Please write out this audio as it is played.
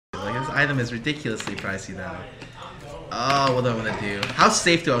item is ridiculously pricey now. Oh, what do I want to do? How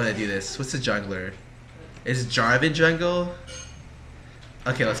safe do I want to do this? What's the jungler? Is Jarvan jungle?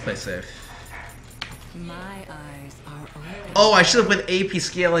 Okay, let's play safe. My eyes are open. Oh, I should have went AP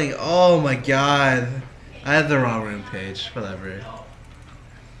scaling. Oh my god. I had the wrong room page. Whatever.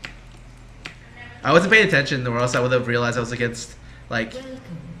 I wasn't paying attention or else I would have realized I was against like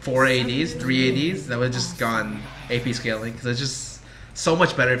 4 ADs, 3 ADs. And I would have just gone AP scaling because it's just so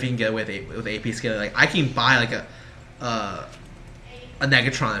much better if you can get with AP scaling. Like I can buy like a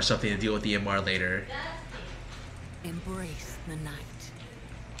Negatron or something to deal with the MR later. Embrace the night.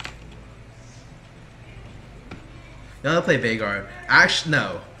 Now to play Veigar. Actually,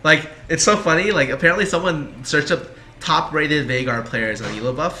 no. Like, it's so funny. Like, apparently someone searched up top-rated Veigar players on the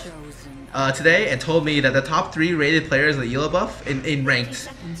Elo buff today and told me that the top 3 rated players on the Elo buff in ranked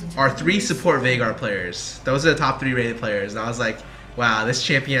are 3 support Veigar players. Those are the top 3 rated players. And I was like, wow, this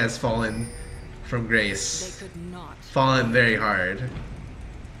champion has fallen from grace. Fallen very hard.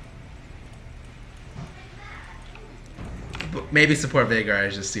 But maybe support Veigar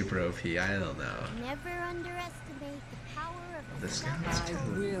is just super OP. I don't know. Never underestimate the power of This guy.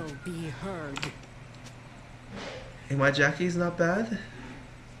 I will be heard. Hey, my Jackie's not bad.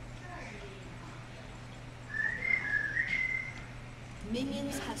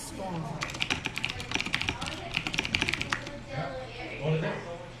 Minions have spawned.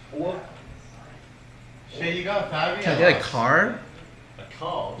 What? Shit, you got Fabi? Can I get a car? A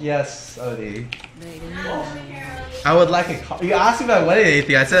car? Yes, Odie. They know. I would like a car. You asked me if I wanted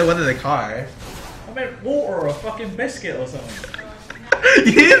anything. I said I wanted a car. I meant water or a fucking biscuit or something.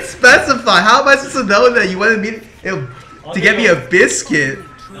 You didn't specify. How am I supposed to know that you wanted me to get me a biscuit?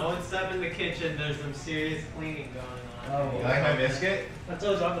 No one step in the kitchen. There's some serious cleaning going on. Oh, you like my biscuit? I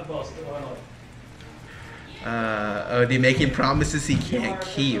told you I'm the boss. Why not? Odie making promises he can't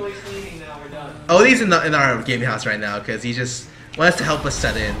keep. Cleaning now. We're done. Odie's in our gaming house right now because he just wants to help us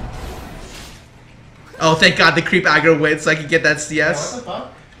set in. Oh, thank God the creep aggro wins so I can get that CS. What the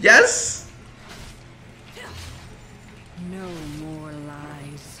fuck? Yes. No more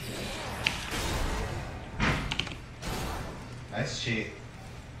lies. Nice cheat.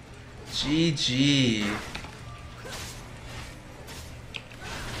 GG.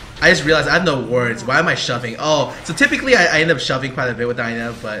 I just realized I have no words. Why am I shoving? Oh, so typically I end up shoving quite a bit with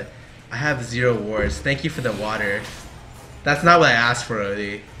Dyna, but I have 0 words. Thank you for the water. That's not what I asked for,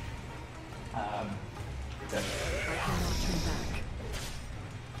 Odie.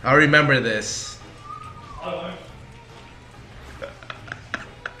 I'll remember this.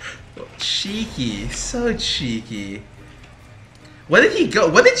 Cheeky, so cheeky. Where did he go?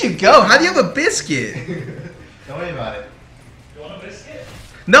 Where did you go? How do you have a biscuit? Don't worry about it. You want a biscuit?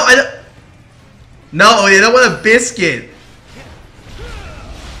 No, I don't. No, I don't want a biscuit.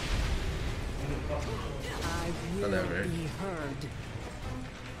 Whatever.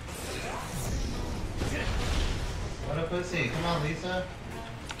 What a pussy. Come on, Lisa.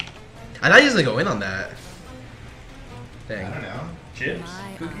 I thought he was gonna go in on that. I Dang. don't know. Chips?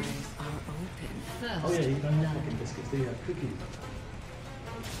 My Cookies? eyes are open. Oh yeah, you don't have fucking biscuits. Do you have cookies?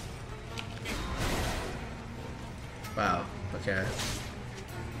 Wow. Okay.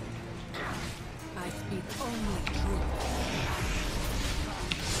 I speak only truth.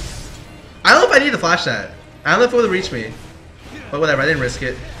 I don't know if I need to flash that. I don't know if it would reach me. But whatever, I didn't risk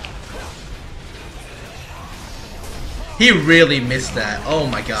it. He really missed that. Oh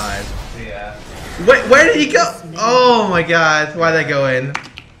my god. Yeah. Wait, where did he go? Oh my god. Why did I go in?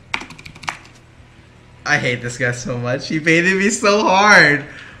 I hate this guy so much. He baited me so hard.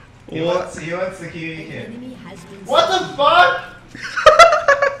 He What? wants the Kiwi kid. enemy has been What the fuck?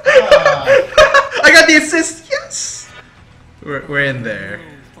 I got the assist. Yes. We're in there.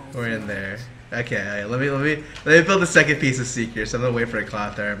 We're in there. Okay, let me build a second piece of Seekers. I'm gonna wait for a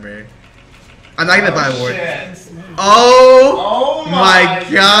cloth armor. I'm not gonna buy a ward. Shit. Oh, Oh my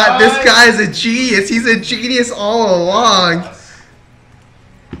god, this guy is a genius. He's a genius all along.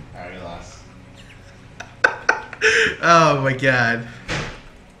 Alright, we lost. Oh my god.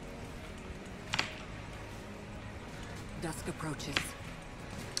 Dusk approaches.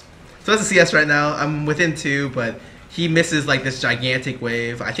 So that's a CS right now. I'm within 2, but he misses like this gigantic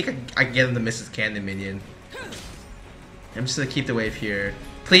wave. I think I can get him to miss his cannon minion. I'm just gonna keep the wave here.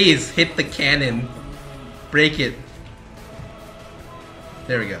 Please hit the cannon. Break it.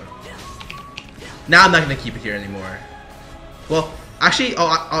 There we go. Now I'm not gonna keep it here anymore. Well, actually,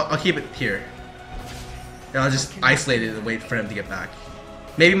 I'll keep it here. And I'll just isolate it and wait for him to get back.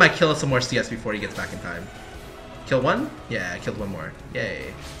 Maybe might kill some more CS before he gets back in time. Kill one? Yeah, I killed one more.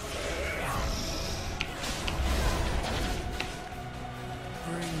 Yay.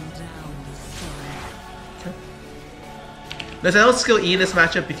 Bring down the sun. Notice I don't skill E in this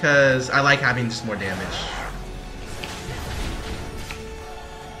matchup because I like having just more damage.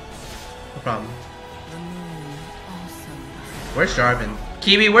 No problem. The moon also. Where's Jarvan?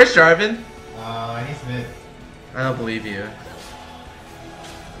 Kiwi, where's Jarvan? He's mid. I don't believe you.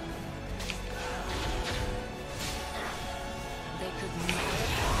 They could not.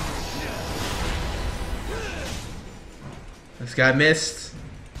 This guy missed.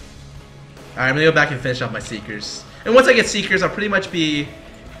 Alright, I'm gonna go back and finish off my Seekers. And once I get Seekers, I'll pretty much be...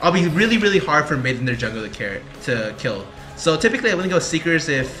 I'll be really, really hard for mid in their jungle to kill. So typically I'm gonna go Seekers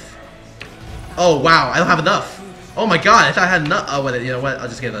if... Oh wow, I don't have enough. Oh my god, I thought I had enough. Oh, well, you know what? I'll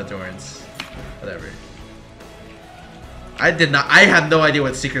just get another Dorans. Whatever. I have no idea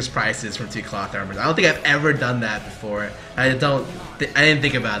what Seeker's price is from 2 cloth armors. I don't think I've ever done that before. I didn't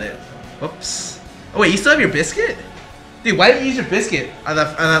think about it. Whoops. Oh wait, you still have your biscuit? Dude, why didn't you use your biscuit on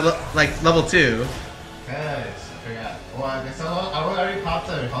that like level 2? Guys, I forgot. Well, I guess I already popped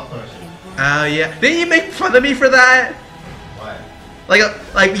a health potion. Oh yeah. Didn't you make fun of me for that? What?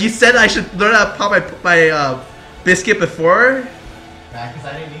 Like you said I should learn how to pop my biscuit before? Yeah, because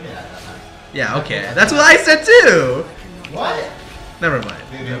I didn't need it at that time. Yeah, okay. That's what I said too! What? Never mind.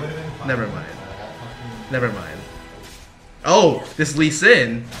 Dude, it would've been fun. Never mind. I got fucking... Never mind. Oh, this Lee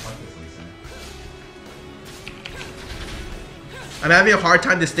Sin. Fuck this Lee Sin. I'm having a hard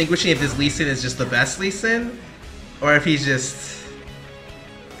time distinguishing if this Lee Sin is just the best Lee Sin, or if he's just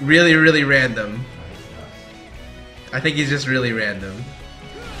really, really random. I think he's just really random.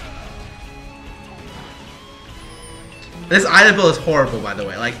 This item build is horrible, by the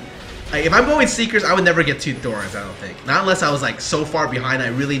way. Like, if I'm going Seekers, I would never get 2 Thorns, I don't think. Not unless I was like so far behind I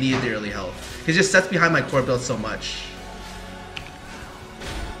really needed the early health. It just sets behind my core build so much.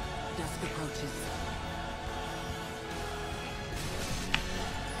 Dusk approaches.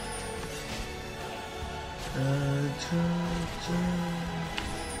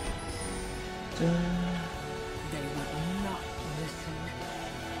 They would not listen.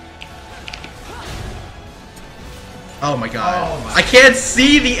 Oh my god. Oh my I can't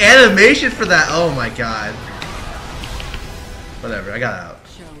see the animation for that. Oh my god. Whatever, I got out.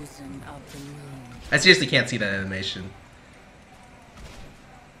 Chosen of the moon. I seriously can't see that animation.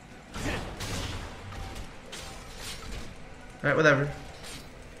 Alright, whatever.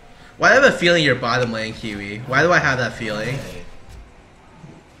 Why do I have a feeling you're bottom lane, Kiwi? Why do I have that feeling?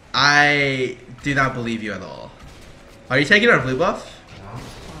 I do not believe you at all. Are you taking our blue buff? Follow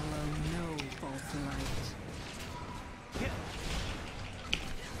no false light.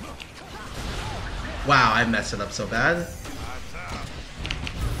 Wow, I messed it up so bad. An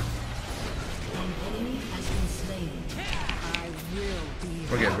enemy has been slain. I will be.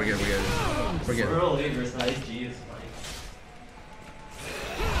 We're good, we're good, we're good. We're good. Early versus IG is fine.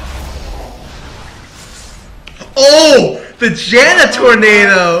 Oh! The Janna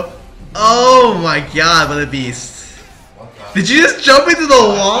tornado! Oh my god, what a beast. What the? Did you just jump into the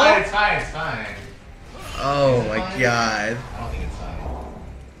wall? It's fine, it's fine. Oh my god. I don't think it's fine.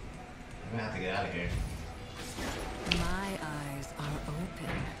 I'm gonna have to get out of here. My eyes are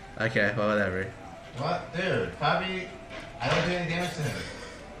open. Okay, well, whatever. What? Dude, Fabi, I don't do any damage to him.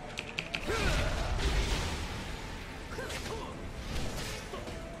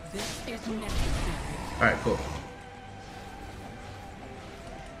 This is necessary. Alright, cool.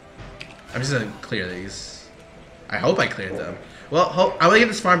 I'm just gonna clear these. I hope I cleared them. Well, I'm gonna get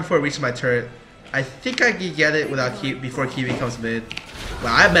this farm before it reaches my turret. I think I can get it without before Kiwi comes mid.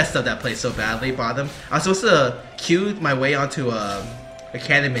 Wow, I messed up that play so badly, bottom. I was supposed to Q my way onto a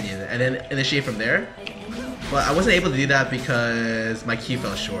cannon minion and then initiate from there. But I wasn't able to do that because my Q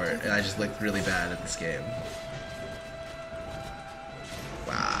fell short and I just looked really bad at this game.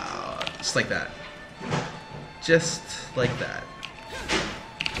 Wow, just like that. Just like that.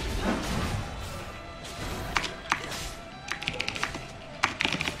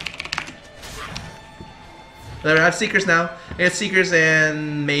 I have Seekers now. I got Seekers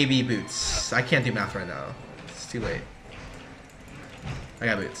and maybe Boots. I can't do math right now. It's too late. I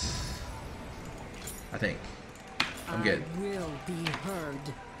got Boots. I think. I'm good. I will be heard.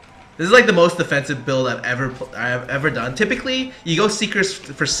 This is like the most defensive build I've ever done. Typically, you go Seekers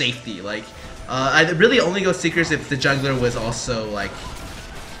for safety. Like, I really only go Seekers if the jungler was also like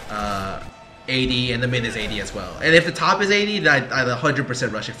 80 and the mid is 80 as well. And if the top is 80, then I'd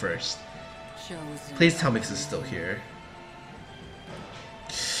 100% rush it first. Chosen. Please tell me this is still here.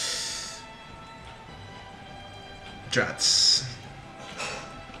 Drats.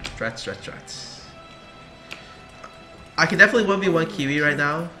 Drats. I can definitely 1v1 Kiwi right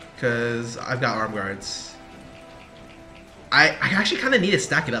now, because I've got arm guards. I actually kind of need to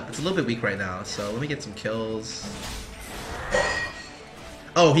stack it up. It's a little bit weak right now, so let me get some kills.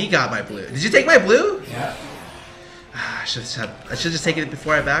 Oh, he got my blue. Did you take my blue? Yeah. I should just taken it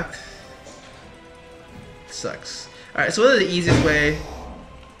before I backed. Sucks. Alright, so one of the easiest way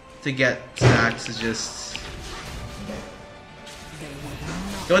to get stacks is just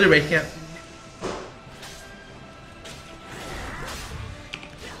go to raid camp.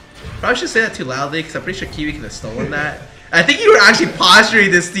 Probably should say that too loudly because I'm pretty sure Kiwi could have stolen that. I think you were actually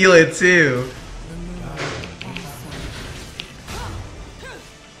posturing to steal it too.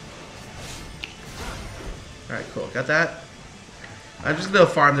 Alright, cool. Got that. I'm just gonna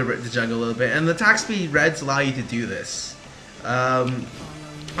farm the jungle a little bit, and the attack speed reds allow you to do this.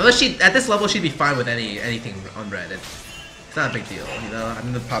 Unless at this level she'd be fine with anything on red. It's not a big deal, you know.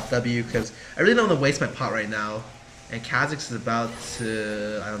 I'm gonna pop W because I really don't want to waste my pot right now. And Kha'Zix is about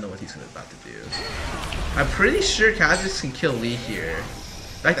to... I don't know what he's about to do. I'm pretty sure Kha'Zix can kill Lee here.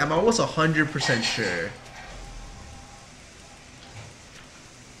 In fact, I'm almost 100% sure.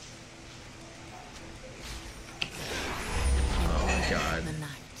 Oh my god.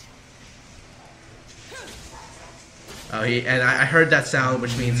 Oh, I heard that sound,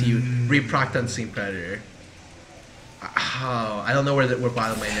 which means he reprocced Unseen Predator. Oh, I don't know where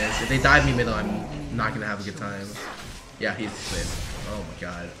bottom lane is. If they dive me middle, I'm not gonna have a good time. Yeah, he's split. Oh my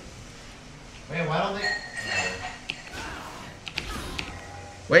god. Wait, why don't they?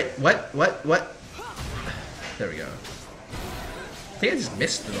 Wait, what? There we go. I think I just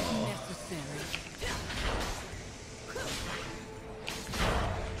missed it all.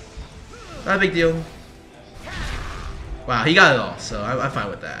 Not a big deal. Wow, he got it all, so I'm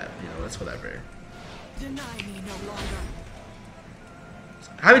fine with that. You know, that's whatever.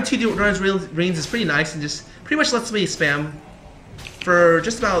 Having 2 runs rings is pretty nice and just pretty much lets me spam for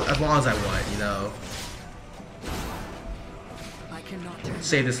just about as long as I want, you know.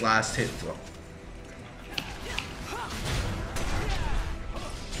 Save this last hit.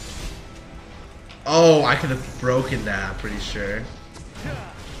 Oh, I could have broken that, I'm pretty sure.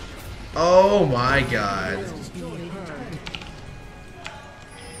 Oh my god.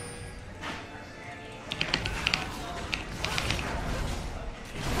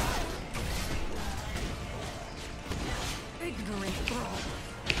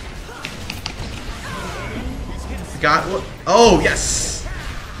 Got what? Oh, yes!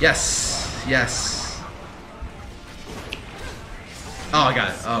 Yes! Yes! Oh, I got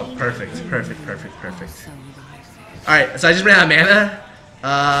it. Oh, perfect. Alright, so I just ran out of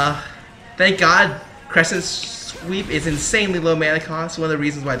mana. Thank God Crescent Sweep is insanely low mana cost. One of the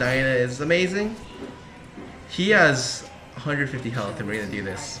reasons why Diana is amazing. He has 150 health and we're gonna do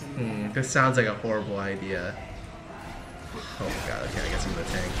this. This sounds like a horrible idea. Oh my god, okay, I guess I'm gonna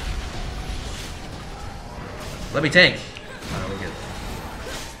tank. Let me tank! Alright, we're good.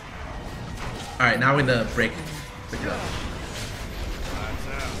 Alright, now we're gonna break it up.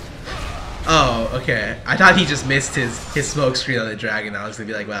 Oh, okay. I thought he just missed his smoke screen on the dragon. I was gonna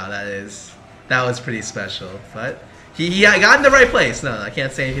be like, wow, that was pretty special. But he got in the right place. No, I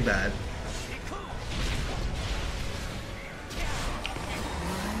can't say anything bad.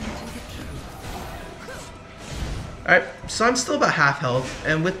 Alright, so I'm still about half health,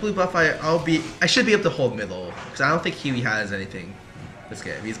 and with blue buff I should be able to hold middle, because I don't think Kiwi has anything this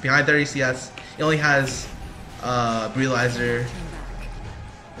game. He's behind 30 CS, he only has Brealizer.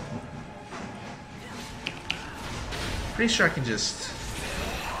 Pretty sure I can just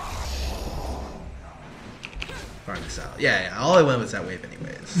farm this out. Yeah, all I wanted was that wave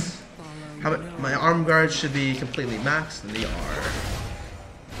anyways. My arm guards should be completely maxed, and they are.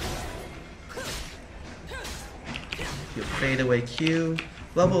 He'll fade away Q.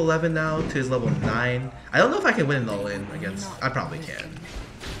 Level 11 now to his level 9. I don't know if I can win an all-in against... I probably can.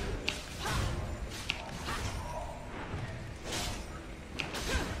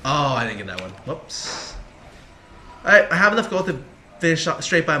 Oh, I didn't get that one. Whoops. Alright, I have enough gold to finish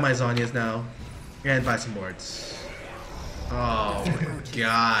straight by my Zhonya's now. And buy some wards. Oh my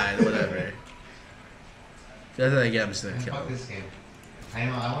god, whatever. If it doesn't again, I'm just gonna kill Fuck him. this game. I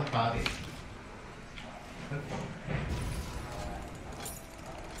know, I want Bobby.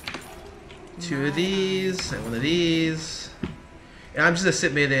 Two of these, and one of these. And I'm just gonna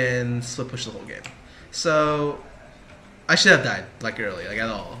sit mid and split push the whole game. So, I should have died, like early, like at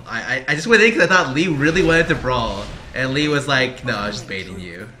all. I just went in because I thought Lee really wanted to brawl. And Lee was like, no, I was just baiting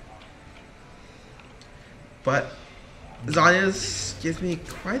you. But, Zhonya's gives me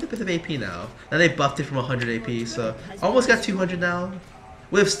quite a bit of AP now. Now they buffed it from 100 AP, so almost got 200 now.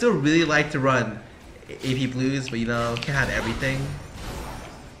 Would have still really liked to run AP blues, but you know, can't have everything.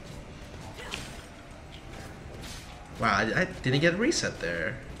 Wow, I didn't get a reset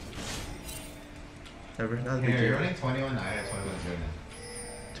there. Never, not a big You're deal. running 21-9 or 21-0.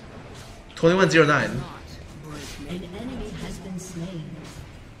 2109. Not break me. An enemy has been slain.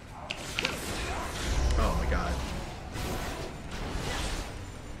 Oh my god.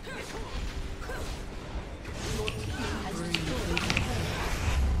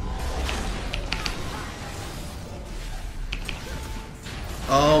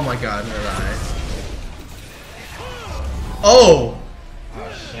 Oh my god, I'm gonna die. Oh!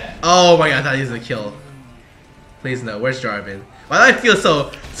 Oh shit. Oh my god, I thought he was gonna kill. Please no, where's Jarvan? Why do I feel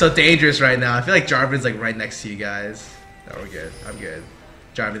so dangerous right now? I feel like Jarvan's like right next to you guys. No, we're good. I'm good.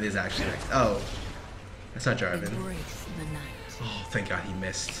 Jarvan is actually next. Oh. That's not Jarvan. Embrace the night. Oh, thank god he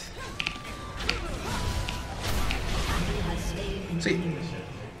missed. He has slain an See. enemy.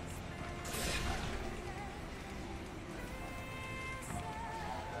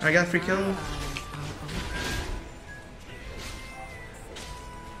 I got a free kill.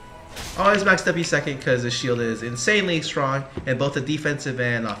 Always maxed up each second because his shield is insanely strong and both a defensive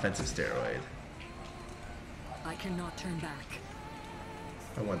and offensive steroid. I cannot turn back.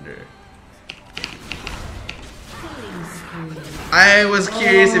 I wonder. Killing spree. I was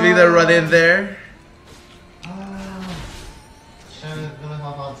curious if he's gonna run in there. Should've really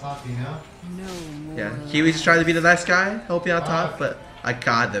help on top, you know? No more. Yeah, Kiwi's just trying to be the nice guy, helping out top, but I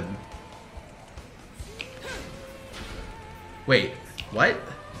got him. Wait, what?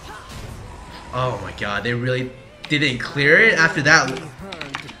 Oh my god, they really didn't clear it after that. Be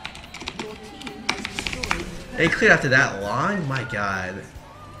heard. Your team has destroyed. They cleared after that long? My god.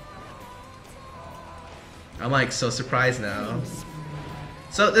 I'm like so surprised now.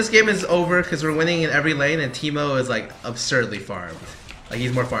 So this game is over because we're winning in every lane and Teemo is like absurdly farmed. Like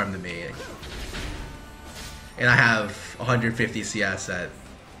he's more farmed than me. And I have 150 CS at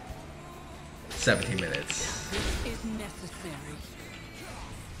 17 minutes. This is necessary.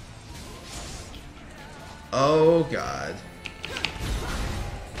 Oh god.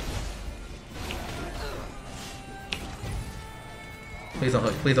 Please don't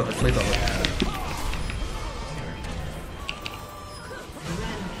hook, please don't hook, please don't hook.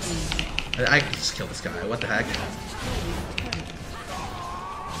 I can just kill this guy, what the heck?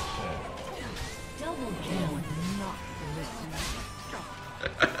 Double kill.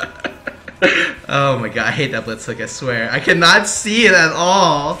 Oh my god, I hate that blitz hook, I swear. I cannot see it at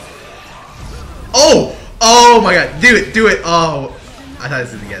all. Oh! Oh my god, do it, do it! Oh, I thought I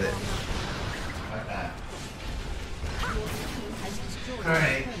was gonna get it. Like that.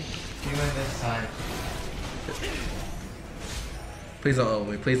 Alright. You win this time. Please don't ult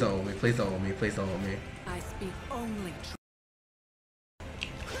me, please don't ult me, please don't ult me, please don't ult me. I speak only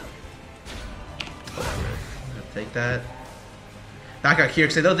Take that. Back out here,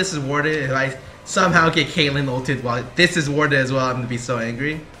 because I know this is warded. If I somehow get Caitlyn ulted while this is warded as well, I'm going to be so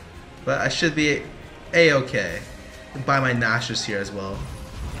angry. But I should be A-okay. Buy my Nashers here as well.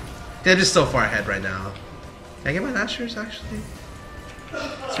 They're just so far ahead right now. Can I get my Nashers, actually?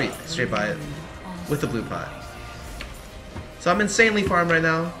 Sweet, straight by it. With the blue pot. So I'm insanely farmed right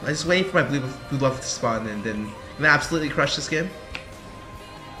now. I'm just waiting for my blue buff to spawn and then I'm gonna absolutely crush this game.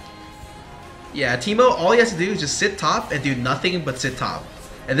 Yeah, Teemo, all he has to do is just sit top and do nothing but sit top.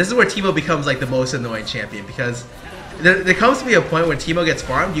 And this is where Teemo becomes like the most annoying champion because there comes to be a point when Teemo gets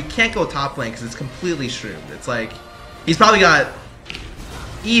farmed, you can't go top lane because it's completely shroomed. It's like, he's probably got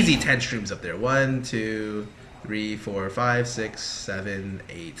easy 10 shrooms up there. 1, 2, 3, 4, 5, 6, 7,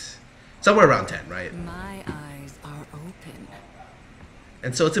 8. Somewhere around 10, right? my eyes are open.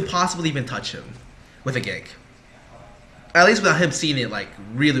 And so it's impossible to even touch him with a gank. At least without him seeing it like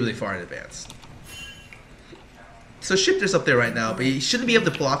really, really far in advance. So Shifter's up there right now, but he shouldn't be able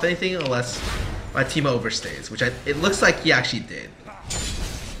to pull off anything unless my Teemo overstays, which it looks like he actually did.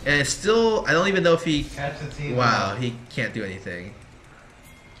 And it's still, I don't even know if he, Catch the team. wow, he can't do anything.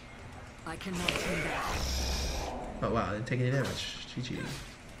 I cannot turn back. Oh wow, I didn't take any damage. GG.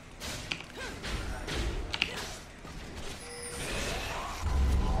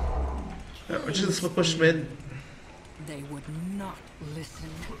 We're just gonna split push mid. They would not listen.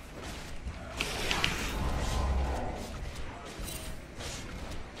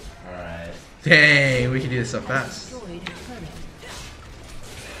 Alright. Dang, we can do this so fast. Destroyed turret.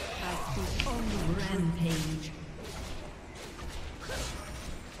 I speak only Rampage.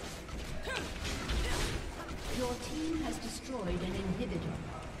 Your team has destroyed an inhibitor.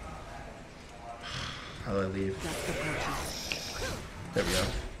 How do I leave? that's the purchase. There we go.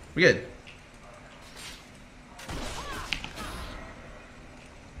 We're good.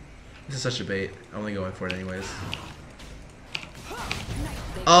 This is such a bait. I'm only going for it anyways.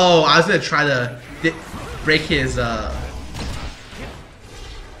 Oh, I was gonna try to. break his her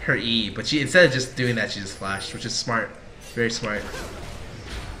E, but she instead of just doing that, she just flashed, which is smart, very smart.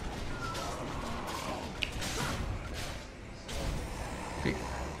 Okay.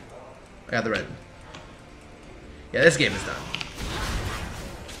 I got the red. Yeah, this game is done.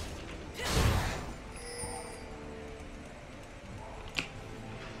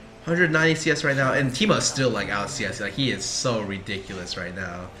 $190 CS right now, and Teemo's still like out CS. Like he is so ridiculous right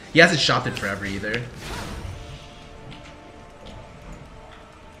now. He hasn't shopped in forever either.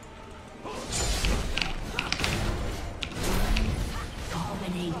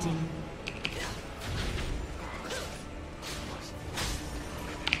 Dominating.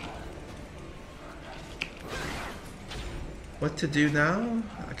 What to do now?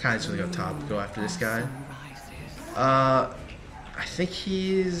 I kind of just want to go top, go after this guy. I think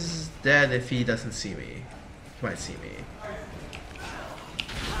he's dead if he doesn't see me. He might see me.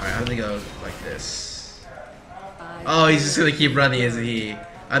 Alright, I'm gonna go like this. Oh, he's just gonna keep running, isn't he?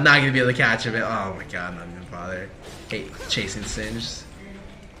 I'm not gonna be able to catch him. Oh my god, I'm not even bother. Hate chasing Singes.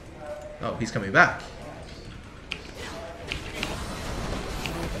 Oh, he's coming back.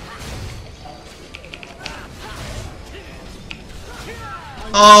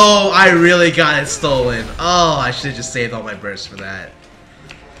 Oh, I really got it stolen. Oh, I should have just saved all my bursts for that.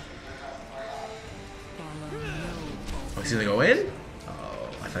 Oh, he's gonna go in? Oh,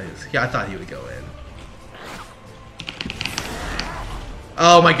 I thought he was, yeah, I thought he would go in.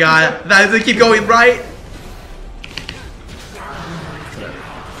 Oh my god, that doesn't keep going right. Whatever.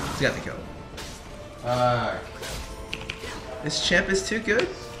 He's got to go. This champ is too good.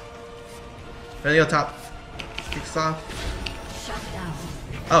 Ready to go top. Kicks off.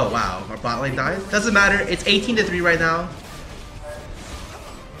 Oh wow, our bot lane died. Doesn't matter. It's 18-3 right now.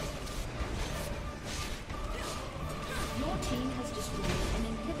 Your team has destroyed an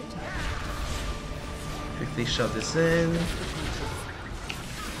inhibitor. Quickly shove this in.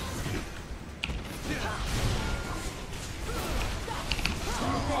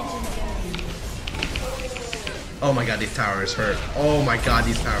 Oh my god, these towers hurt. Oh my god,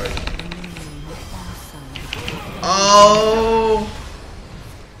 these towers. Oh!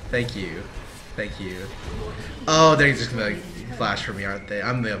 Thank you. Thank you. Oh, they're just gonna flash for me, aren't they?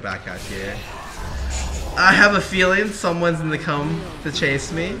 I'm gonna go back out here. I have a feeling someone's gonna come to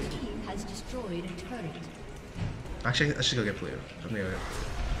chase me. Your team has destroyed a turret. Actually, I should go get blue. I'm gonna go.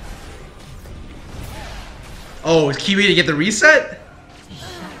 Oh, is Kiwi to get the reset?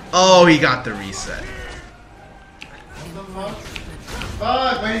 Oh, he got the reset. What the fuck?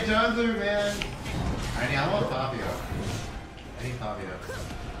 Fuck, my jungler, man. Alright, I want Fabio. I need Fabio.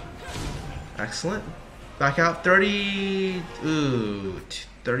 Excellent. Back out 30. Ooh,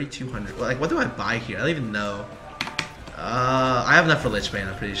 3,200. Like, what do I buy here? I don't even know. I have enough for Lichbane,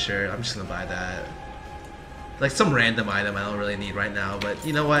 I'm pretty sure. I'm just gonna buy that. Like some random item I don't really need right now, but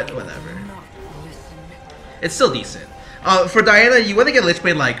you know what? Whatever. It's still decent. For Diana, you want to get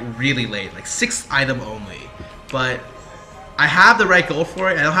Lichbane like really late, like 6th item only. But I have the right gold for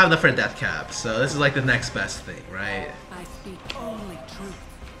it. I don't have enough for a death cap, so this is like the next best thing, right? I speak only truth.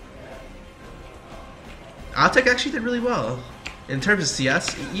 Altek actually did really well in terms of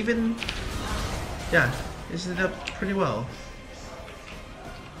CS. Even, yeah, he did up pretty well.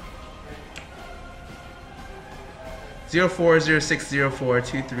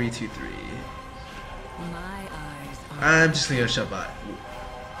 0406042323. My eyes are I'm just gonna go shove bot.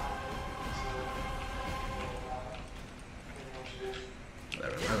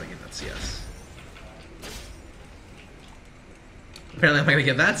 Whatever, I'm not gonna get that CS. Apparently I'm not gonna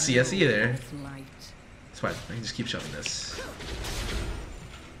get that CS either. light. It's fine, I can just keep shoving this.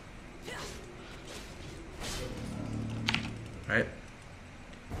 Alright.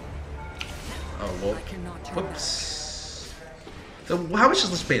 Oh, well. I cannot turn Whoops. So how much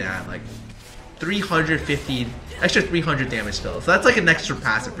does this Bane add? Like 350, extra 300 damage spells. So that's like an extra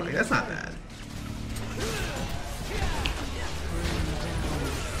passive probably. That's not bad.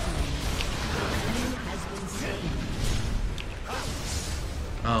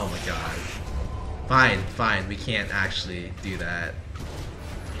 Oh my god. Fine, fine. We can't actually do that.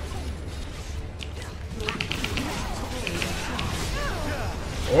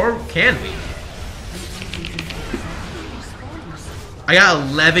 Or can we? I got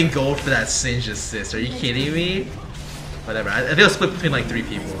 11 gold for that Singe assist. Are you kidding me? Whatever. I think it was split between like 3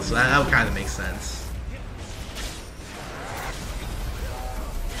 people, so that would kind of make sense.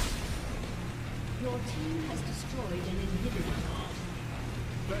 Your team has destroyed an inhibitor.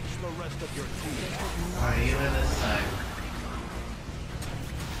 Alright, even this side.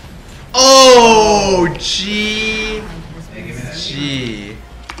 Oh, G. Hey, give me that. G.